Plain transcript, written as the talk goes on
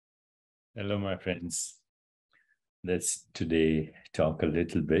Hello, my friends. Let's today talk a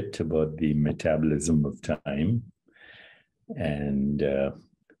little bit about the metabolism of time and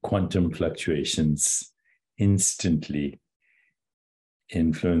quantum fluctuations instantly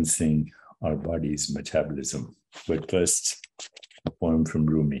influencing our body's metabolism. But first, a poem from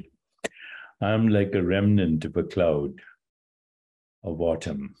Rumi. I'm like a remnant of a cloud of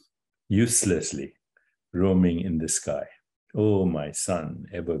autumn, uselessly roaming in the sky. Oh, my sun,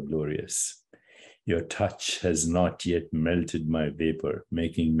 ever glorious. Your touch has not yet melted my vapor,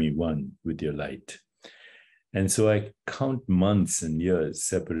 making me one with your light. And so I count months and years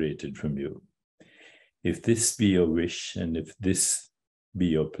separated from you. If this be your wish, and if this be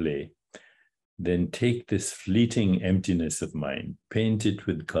your play, then take this fleeting emptiness of mine, paint it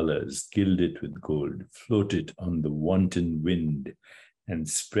with colors, gild it with gold, float it on the wanton wind, and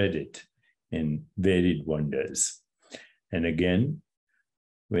spread it in varied wonders. And again,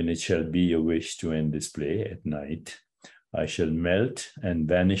 when it shall be your wish to end this play at night, I shall melt and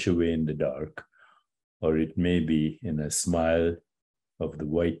vanish away in the dark, or it may be in a smile of the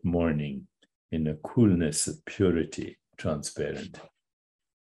white morning, in a coolness of purity transparent.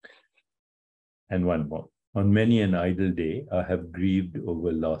 And one more. On many an idle day, I have grieved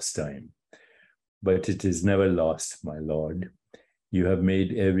over lost time, but it is never lost, my Lord. You have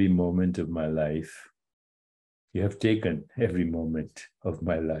made every moment of my life. You have taken every moment of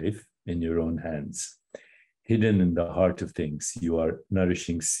my life in your own hands. Hidden in the heart of things, you are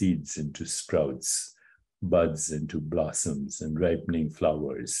nourishing seeds into sprouts, buds into blossoms, and ripening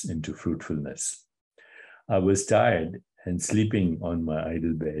flowers into fruitfulness. I was tired and sleeping on my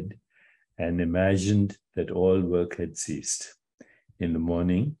idle bed and imagined that all work had ceased. In the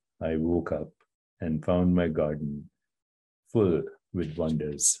morning, I woke up and found my garden full with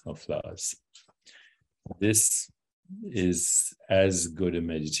wonders of flowers. This is as good a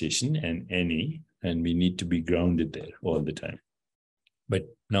meditation as any, and we need to be grounded there all the time. But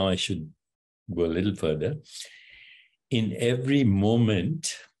now I should go a little further. In every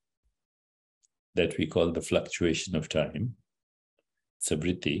moment that we call the fluctuation of time,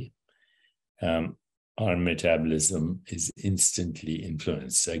 sabriti, our metabolism is instantly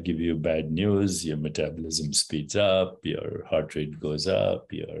influenced. I give you bad news, your metabolism speeds up, your heart rate goes up,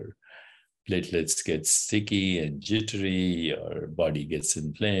 your platelets get sticky and jittery, your body gets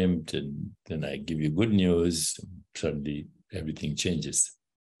inflamed, and then I give you good news, suddenly everything changes,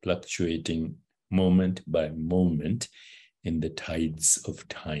 fluctuating moment by moment in the tides of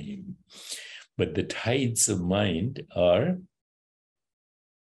time. But the tides of mind are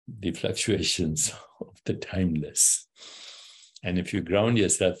the fluctuations of the timeless. And if you ground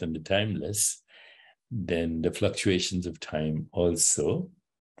yourself in the timeless, then the fluctuations of time also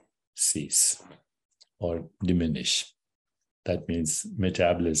cease or diminish. That means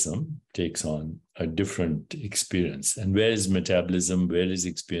metabolism takes on a different experience. And where is metabolism? Where is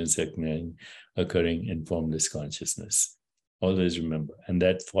experience occurring in formless consciousness? Always remember. And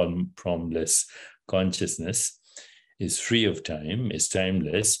that formless consciousness is free of time, is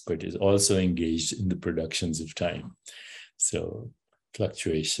timeless, but is also engaged in the productions of time. So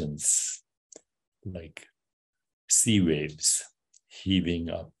fluctuations like sea waves heaving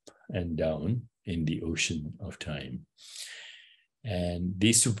up and down in the ocean of time. And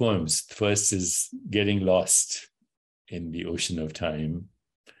these two poems, the first is getting lost in the ocean of time,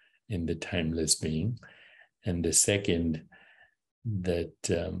 in the timeless being. And the second, that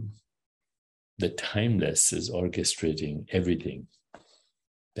the timeless is orchestrating everything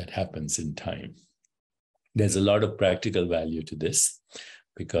that happens in time. There's a lot of practical value to this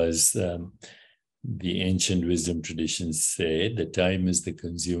because the ancient wisdom traditions say that time is the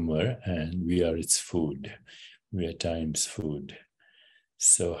consumer and we are its food. We are time's food.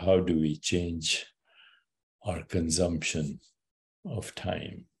 So how do we change our consumption of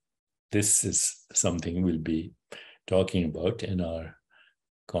time? This is something we'll be talking about in our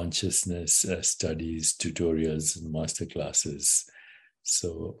consciousness studies, tutorials, and masterclasses.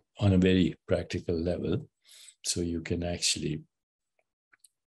 So on a very practical level, so you can actually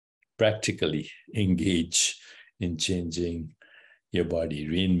practically engage in changing your body,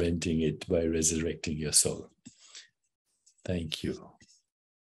 reinventing it by resurrecting your soul. Thank you.